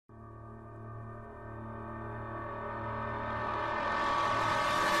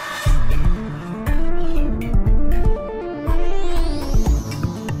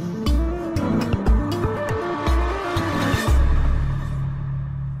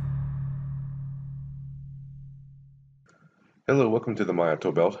Hello, welcome to the Maya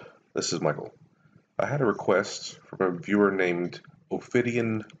Toolbelt. This is Michael. I had a request from a viewer named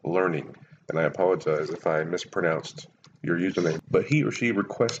Ophidian Learning, and I apologize if I mispronounced your username, but he or she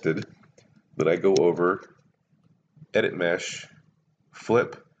requested that I go over Edit Mesh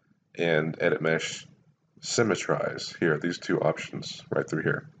Flip and Edit Mesh Symmetrize. Here, these two options right through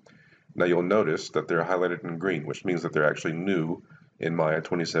here. Now you'll notice that they're highlighted in green, which means that they're actually new in Maya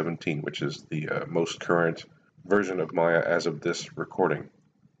 2017, which is the most current version of Maya as of this recording.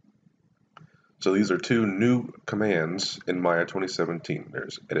 So these are two new commands in Maya 2017.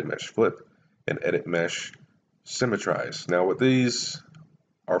 There's Edit Mesh Flip and Edit Mesh Symmetrize. Now what these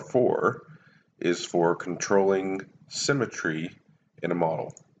are for is for controlling symmetry in a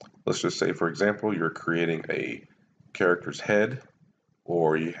model. Let's just say, for example, you're creating a character's head,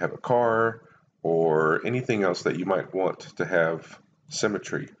 or you have a car, or anything else that you might want to have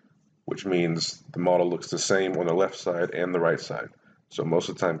symmetry, which means the model looks the same on the left side and the right side. So most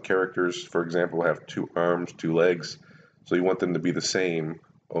of the time characters, for example, have two arms, two legs, so you want them to be the same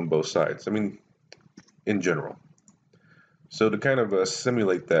on both sides. I mean, in general. So to kind of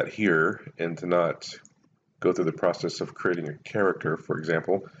simulate that here and to not go through the process of creating a character, for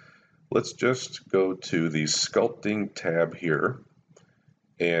example, let's just go to the Sculpting tab here,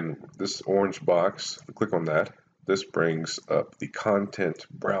 and this orange box, if we click on that, this brings up the content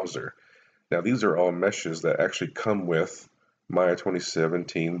browser. Now these are all meshes that actually come with Maya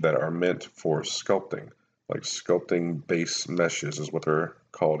 2017 that are meant for sculpting, like sculpting base meshes is what they're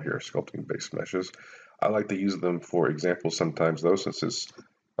called here, sculpting base meshes. I like to use them for examples sometimes though, since it's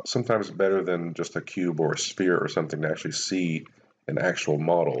sometimes better than just a cube or a sphere or something to actually see an actual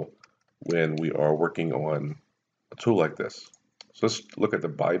model when we are working on a tool like this. So let's look at the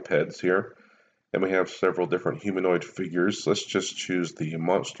bipeds here. And we have several different humanoid figures. Let's just choose the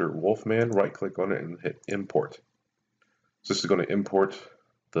monster wolfman, right click on it and hit import. So this is going to import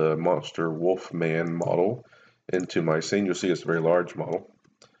the monster wolfman model into my scene. You'll see it's a very large model.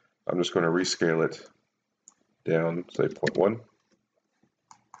 I'm just going to rescale it down, say 0.1,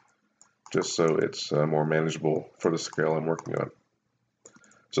 just so it's more manageable for the scale I'm working on.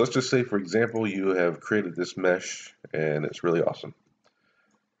 So let's just say, for example, you have created this mesh and it's really awesome.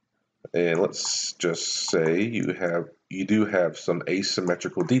 And let's just say you do have some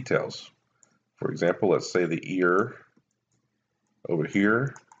asymmetrical details. For example, let's say the ear over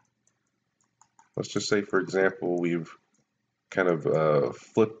here. Let's just say, for example, we've kind of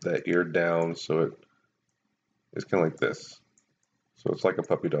flipped that ear down so it's kind of like this. So it's like a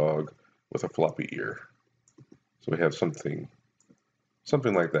puppy dog with a floppy ear. So we have something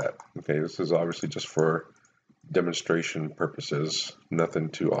like that. Okay, this is obviously just for demonstration purposes, nothing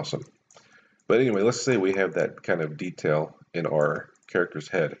too awesome. But anyway, let's say we have that kind of detail in our character's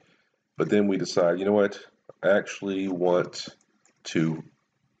head, but then we decide, you know what, I actually want to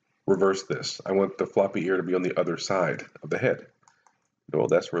reverse this. I want the floppy ear to be on the other side of the head. Well,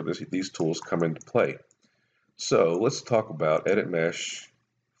 that's where these tools come into play. So let's talk about Edit Mesh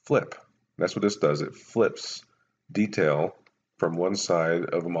Flip. That's what this does. It flips detail from one side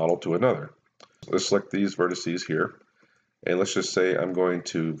of a model to another. Let's select these vertices here, and let's just say I want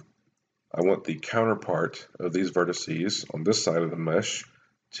the counterpart of these vertices on this side of the mesh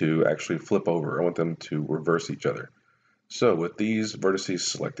to actually flip over. I want them to reverse each other. So with these vertices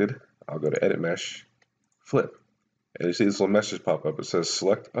selected, I'll go to Edit Mesh Flip. And you see this little message pop up. It says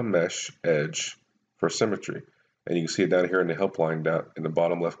select a mesh edge for symmetry. And you can see it down here in the help line down in the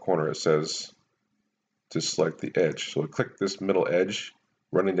bottom left corner. It says to select the edge. So we click this middle edge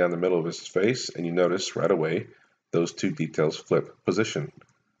running down the middle of his face, and you notice right away those two details flip position.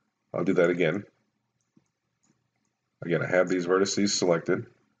 I'll do that again. Again, I have these vertices selected,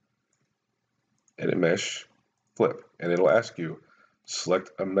 Edit Mesh, Flip, and it'll ask you,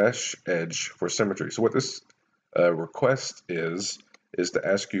 select a mesh edge for symmetry. So what this request is to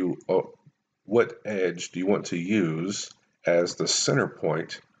ask you, what edge do you want to use as the center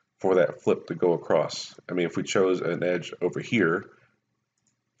point for that flip to go across? I mean, if we chose an edge over here,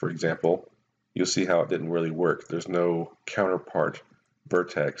 for example, you'll see how it didn't really work. There's no counterpart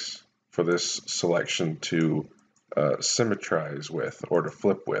vertex for this selection to symmetrize with or to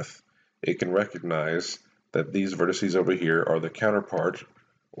flip with. It can recognize that these vertices over here are the counterpart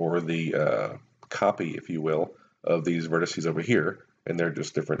or the copy, if you will, of these vertices over here, and they're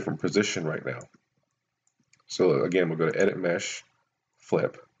just different from position right now. So again, we'll go to Edit Mesh,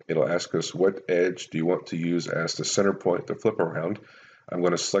 Flip. It'll ask us what edge do you want to use as the center point to flip around. I'm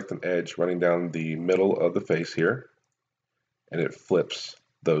going to select an edge running down the middle of the face here, and it flips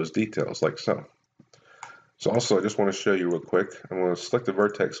those details like so. So also, I just want to show you real quick. I'm going to select the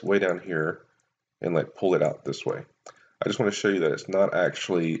vertex way down here and like pull it out this way. I just want to show you that it's not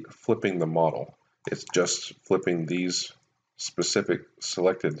actually flipping the model. It's just flipping these specific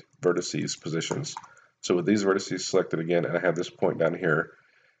selected vertices positions. So with these vertices selected again, and I have this point down here,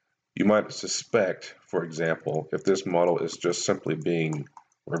 you might suspect, for example, if this model is just simply being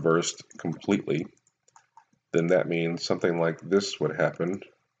reversed completely, then that means something like this would happen,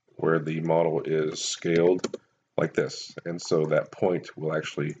 where the model is scaled like this. And so that point will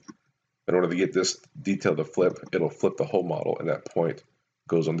actually, in order to get this detail to flip, it'll flip the whole model, and that point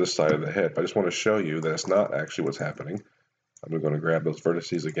goes on this side of the head. But I just want to show you that it's not actually what's happening. I'm going to grab those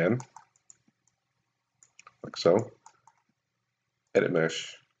vertices again, like so. Edit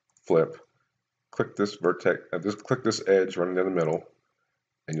mesh, flip, click this vertex, just click this edge running down the middle,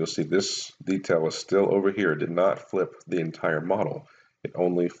 and you'll see this detail is still over here. It did not flip the entire model. It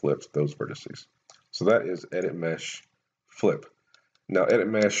only flipped those vertices. So that is edit mesh, flip. Now edit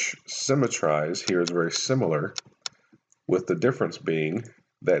mesh symmetrize here is very similar, with the difference being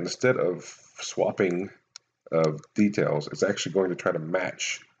that instead of swapping details, it's actually going to try to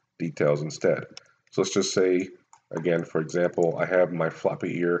match details instead. So let's just say, again, for example, I have my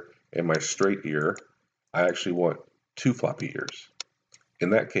floppy ear and my straight ear. I actually want two floppy ears. In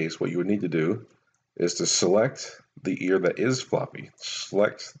that case, what you would need to do is to select the ear that is floppy,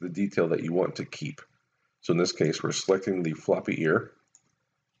 select the detail that you want to keep. So in this case, we're selecting the floppy ear,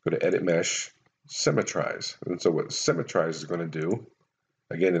 go to Edit Mesh, Symmetrize. And so what Symmetrize is going to do,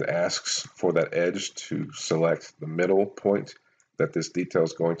 again, it asks for that edge to select the middle point that this detail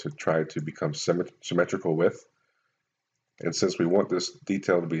is going to try to become symmetrical with. And since we want this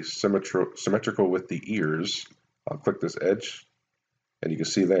detail to be symmetrical with the ears, I'll click this edge, and you can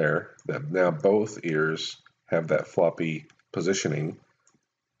see there that now both ears have that floppy positioning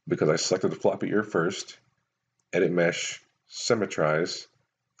because I selected the floppy ear first, Edit Mesh, Symmetrize,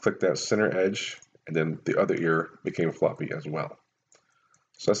 click that center edge, and then the other ear became floppy as well.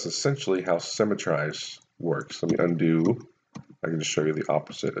 So that's essentially how Symmetrize works. Let me undo. I can just show you the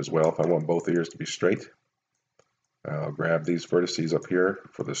opposite as well. If I want both ears to be straight, I'll grab these vertices up here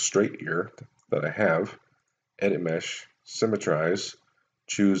for the straight ear that I have, Edit Mesh, Symmetrize,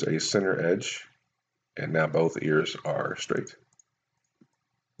 choose a center edge, and now both ears are straight,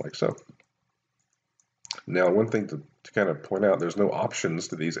 like so. Now, one thing to kind of point out, there's no options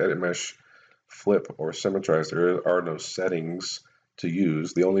to these Edit Mesh, Flip, or Symmetrize. There are no settings to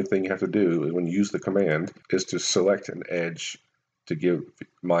use. The only thing you have to do is when you use the command is to select an edge to give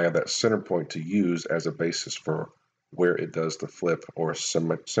Maya that center point to use as a basis for where it does the flip or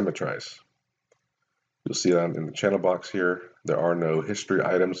symmetrize. You'll see that in the channel box here. There are no history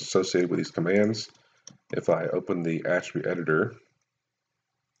items associated with these commands. If I open the attribute editor,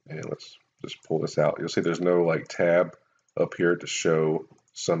 and let's just pull this out, you'll see there's no like tab up here to show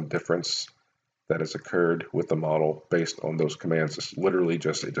some difference that has occurred with the model based on those commands. It's literally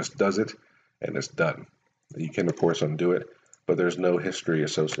just, it just does it and it's done. You can of course undo it, but there's no history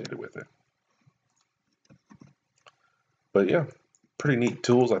associated with it. But yeah, pretty neat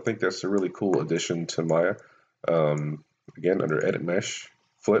tools. I think that's a really cool addition to Maya. Again, under Edit Mesh,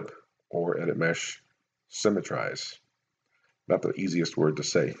 Flip, or Edit Mesh, Symmetrize. Not the easiest word to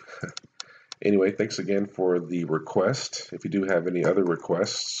say. Anyway, thanks again for the request. If you do have any other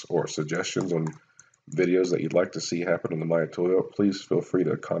requests or suggestions on videos that you'd like to see happen on the Maya Toolbelt, please feel free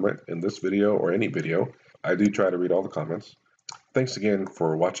to comment in this video or any video. I do try to read all the comments. Thanks again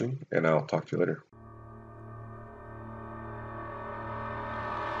for watching, and I'll talk to you later.